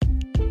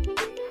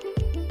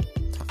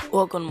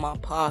Welcome to my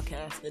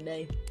podcast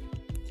today.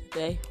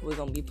 Today we're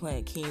gonna be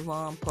playing King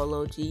Von,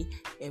 Polo G,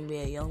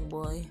 NBA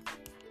Youngboy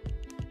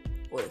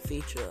with a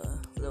feature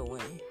of Lil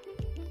Wayne.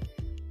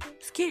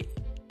 Let's get it.